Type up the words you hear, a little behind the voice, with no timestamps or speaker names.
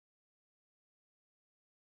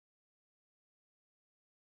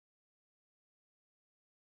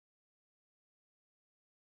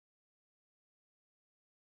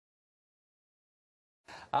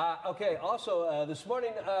Okay, also this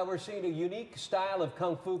morning we're seeing a unique style of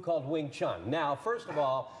Kung Fu called Wing Chun. Now, first of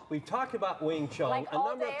all, we've talked about Wing Chun a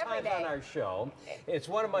number of times on our show. It's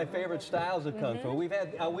one of my favorite styles of Kung Fu. We've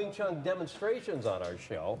had Wing Chun demonstrations on our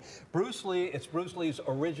show. It's Bruce Lee's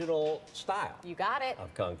original style. You got it.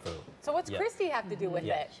 Of Kung Fu. So what's Christy have to do with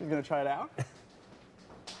it? She's going to try it out.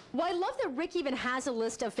 Well, I love that Rick even has a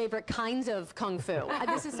list of favorite kinds of Kung Fu.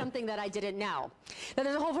 This is something that I didn't know. Now,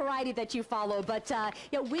 there's a whole variety that you follow, but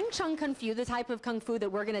Wing Chun Kung Fu, the type of Kung Fu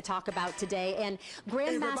that we're going to talk about today, and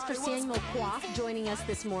Grandmaster Samuel Kwok joining us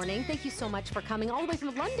this morning. Thank you so much for coming all the way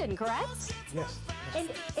from London, correct? Yes.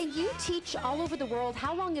 And you teach all over the world.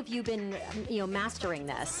 How long have you been, mastering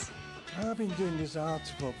this? I've been doing this art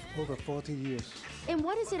for over 40 years. And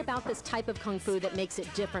what is it about this type of Kung Fu that makes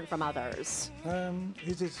it different from others?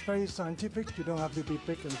 It is very scientific. You don't have to be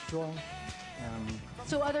big and strong.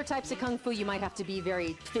 So other types of Kung Fu, you might have to be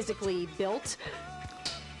very physically built?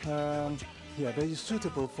 Yeah, they're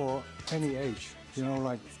suitable for any age.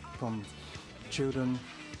 Like from children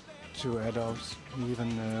to adults.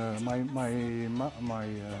 Even my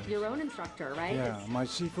your own instructor, right? Yeah, my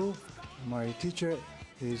sifu, my teacher,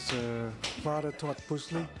 his father taught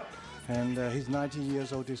Bruce Lee. And he's 90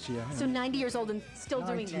 years old this year. So 90 years old and still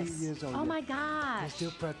doing this? 90 years old. Oh my gosh. He's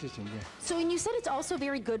still practicing, yeah. So, and you said it's also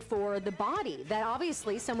very good for the body, that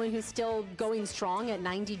obviously someone who's still going strong at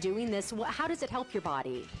 90 doing this, how does it help your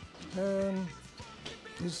body?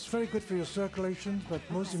 It's very good for your circulation, but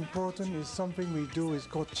most important is something we do is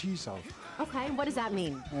called chi sao. Okay, what does that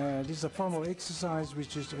mean? This is a form of exercise,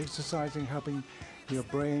 which is exercising, helping your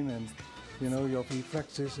brain and your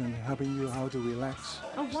reflexes and helping you how to relax.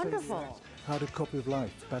 Oh, wonderful. How to cope with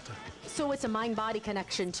life better. So it's a mind-body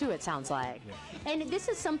connection too, it sounds like. Yeah. And this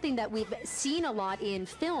is something that we've seen a lot in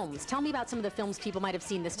films. Tell me about some of the films people might have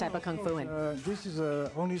seen this type of Kung Fu in. This is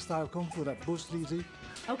the only style of Kung Fu that Bruce Lee did.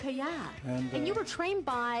 Okay, yeah. And you were trained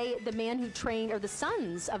by the man who trained, or the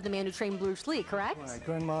sons of the man who trained Bruce Lee, correct? Right,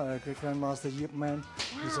 Grandmaster Yip Man.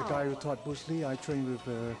 Wow. He's a guy who taught Bruce Lee. I trained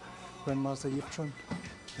with Grandmaster Yip Chun.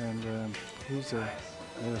 And he's a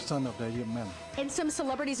son of the Yip Man. And some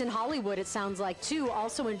celebrities in Hollywood, it sounds like, too,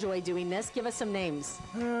 also enjoy doing this. Give us some names.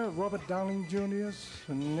 Robert Downey Jr.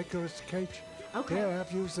 and Nicolas Cage. Okay. They have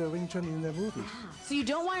used Wing Chun in their movies. So you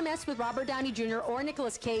don't want to mess with Robert Downey Jr. or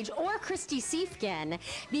Nicolas Cage or Christy Siefkin,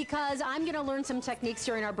 because I'm going to learn some techniques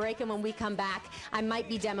during our break, and when we come back, I might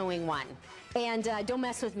be demoing one. And don't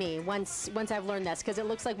mess with me once I've learned this, because it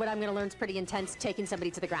looks like what I'm going to learn is pretty intense, taking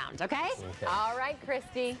somebody to the ground, okay? All right,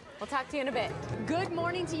 Christy. We'll talk to you in a bit. Good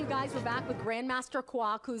morning to you guys. We're back with Grandmaster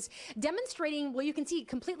Kwok, who's demonstrating, well, you can see,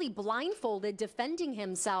 completely blindfolded, defending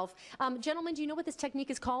himself. Gentlemen, do you know what this technique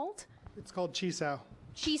is called? It's called chi sao.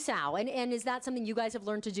 Chi sao. And is that something you guys have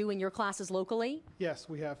learned to do in your classes locally? Yes,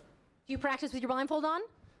 we have. Do you practice with your blindfold on?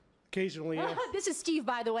 Occasionally, yes. This is Steve,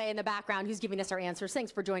 by the way, in the background, who's giving us our answers. Thanks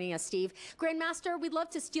for joining us, Steve. Grandmaster, we'd love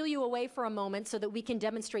to steal you away for a moment so that we can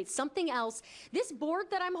demonstrate something else. This board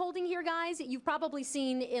that I'm holding here, guys, you've probably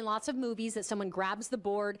seen in lots of movies that someone grabs the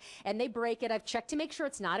board and they break it. I've checked to make sure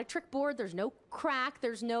it's not a trick board. There's no crack.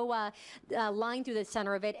 There's no line through the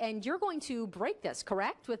center of it. And you're going to break this,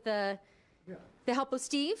 correct, with the help of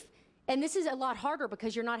Steve? And this is a lot harder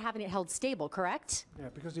because you're not having it held stable, correct? Yeah,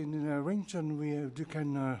 because in Wing Chun, you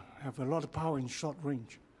can have a lot of power in short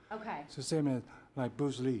range. Okay. It's the same as like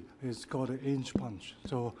Bruce Lee. It's called an inch punch.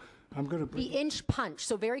 So I'm going to... The inch punch,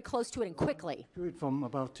 so very close to it and quickly. Do it from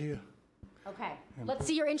about here. Okay. Let's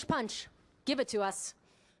see your inch punch. Give it to us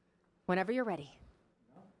whenever you're ready.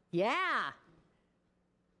 Yeah.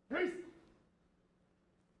 Peace.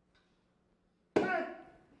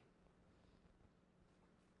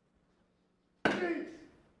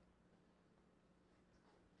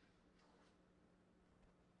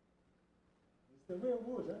 The real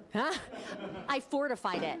wood, huh? I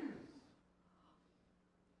fortified it.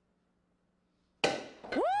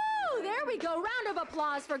 Woo! There we go. Round of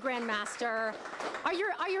applause for Grandmaster. Are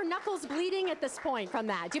your knuckles bleeding at this point from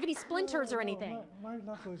that? Do you have any splinters or anything? My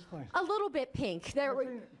knuckle is fine. A little bit pink.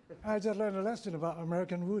 I just learned a lesson about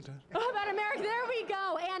American wood. Oh, about America. There we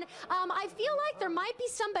go. And I feel like there might be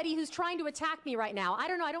somebody who's trying to attack me right now. I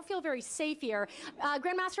don't know. I don't feel very safe here.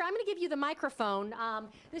 Grandmaster, I'm going to give you the microphone.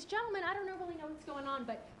 This gentleman, I don't really know what's going on,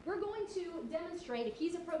 but we're going to demonstrate. If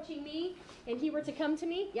he's approaching me and he were to come to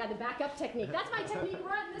me, yeah, the back-up technique. That's my technique.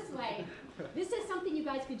 Run this way. This is something you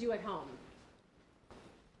guys could do at home.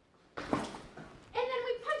 And then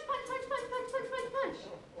we punch, punch, punch, punch, punch, punch, punch, punch.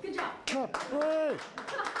 Good job. Oh,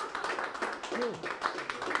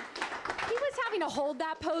 He was having to hold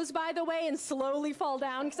that pose, by the way, and slowly fall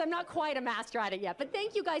down because I'm not quite a master at it yet. But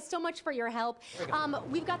thank you guys so much for your help.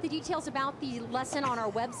 We've got the details about the lesson on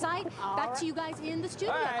our website. Back to you guys in the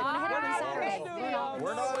studio. All right. Go ahead on Saturday.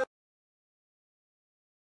 We're not